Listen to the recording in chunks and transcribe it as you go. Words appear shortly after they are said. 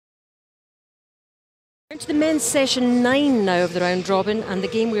To the men's session 9 now of the round robin, and the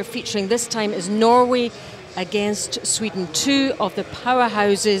game we're featuring this time is Norway against Sweden, two of the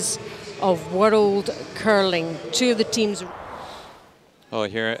powerhouses of world curling. Two of the teams. Oh,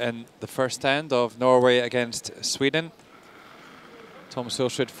 here in the first end of Norway against Sweden, Thomas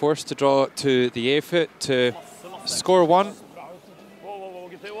Ulsrud forced to draw to the A-foot to score one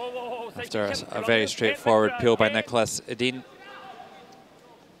after a very straightforward peel by Niklas Edin.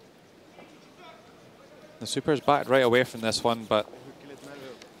 The Supers backed right away from this one, but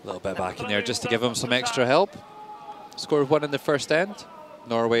a little bit back in there just to give him some extra help. Scored one in the first end.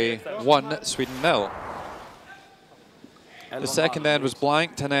 Norway 1, Sweden 0. The second end was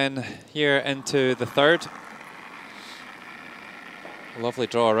blanked, and then here into the third. A lovely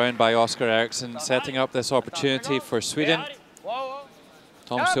draw around by Oscar Eriksson, setting up this opportunity for Sweden.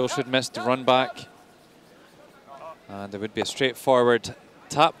 Thomas Ulsrud missed the run back, and it would be a straightforward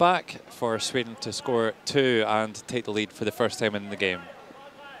tap back for Sweden to score 2 and take the lead for the first time in the game.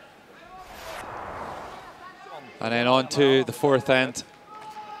 And then on to the fourth end.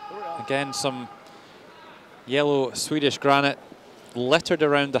 Again, some yellow Swedish granite littered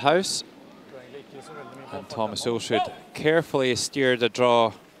around the house. And Thomas Ulsrud carefully steered a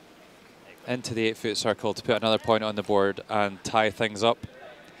draw into the 8-foot circle to put another point on the board and tie things up.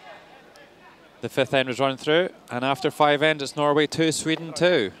 The fifth end was run through, and after 5 ends, it's Norway 2, Sweden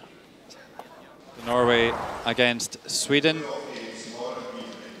 2. Norway against Sweden.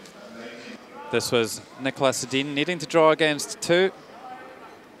 This was Niklas Edin needing to draw against 2.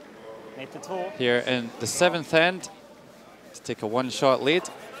 Here in the 7th end, to take a one-shot lead.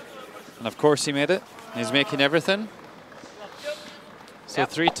 And of course he made it. He's making everything. So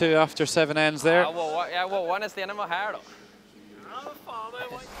 3-2 after 7 ends there.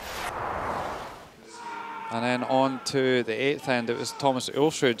 And then on to the 8th end, it was Thomas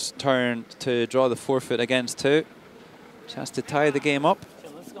Ulsrud's turn to draw the 4-foot against 2. Chance to tie the game up.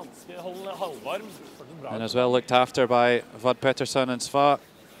 And as well looked after by Vad Pettersson and Sva.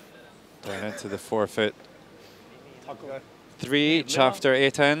 Down into the 4-foot. 3 each after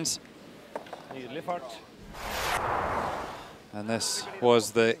 8 ends. And this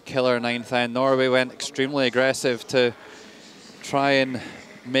was the killer 9th end. Norway went extremely aggressive to try and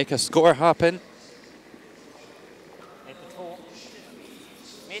make a score happen.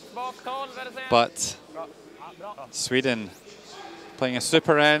 But Sweden playing a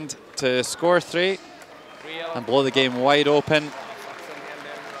super end to score 3 and blow the game wide open.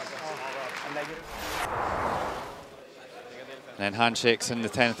 And then handshakes in the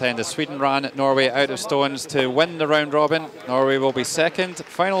 10th end as Sweden ran Norway out of stones to win the round robin. Norway will be second.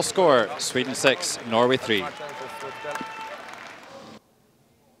 Final score, Sweden 6, Norway 3.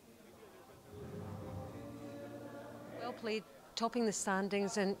 Well played, topping the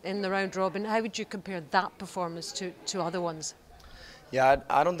standings in the round robin. How would you compare that performance to other ones? Yeah,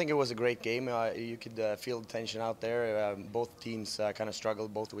 I don't think it was a great game. You could feel the tension out there. Both teams kind of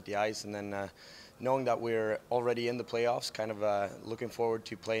struggled, both with the ice, and then knowing that we're already in the playoffs, kind of looking forward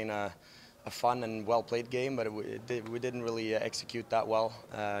to playing a fun and well-played game, but we didn't really execute that well,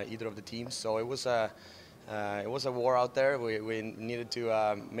 either of the teams. So it was a war out there. We needed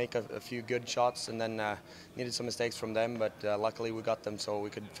to make a few good shots, and then needed some mistakes from them, but luckily we got them so we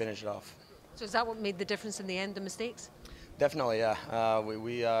could finish it off. So is that what made the difference in the end, the mistakes? Definitely, yeah.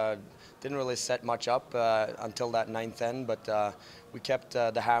 We didn't really set much up until that 9th end, but we kept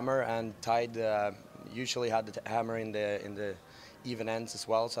the hammer and tied. Usually had the hammer in the even ends as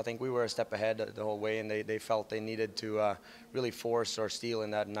well. So I think we were a step ahead the whole way, and they felt they needed to really force or steal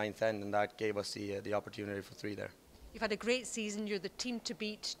in that 9th end, and that gave us the opportunity for 3 there. You've had a great season. You're the team to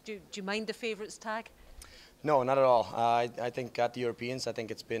beat. Do you mind the favourites tag? No, not at all. I think at the Europeans, I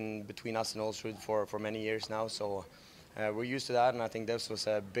think it's been between us and Ulsrud for many years now. So. We're used to that, and I think this was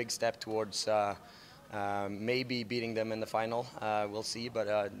a big step towards maybe beating them in the final. We'll see,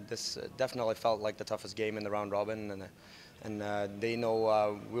 but this definitely felt like the toughest game in the round robin, and they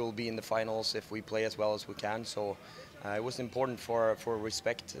know we'll be in the finals if we play as well as we can. So it was important for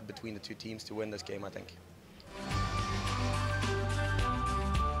respect between the two teams to win this game, I think.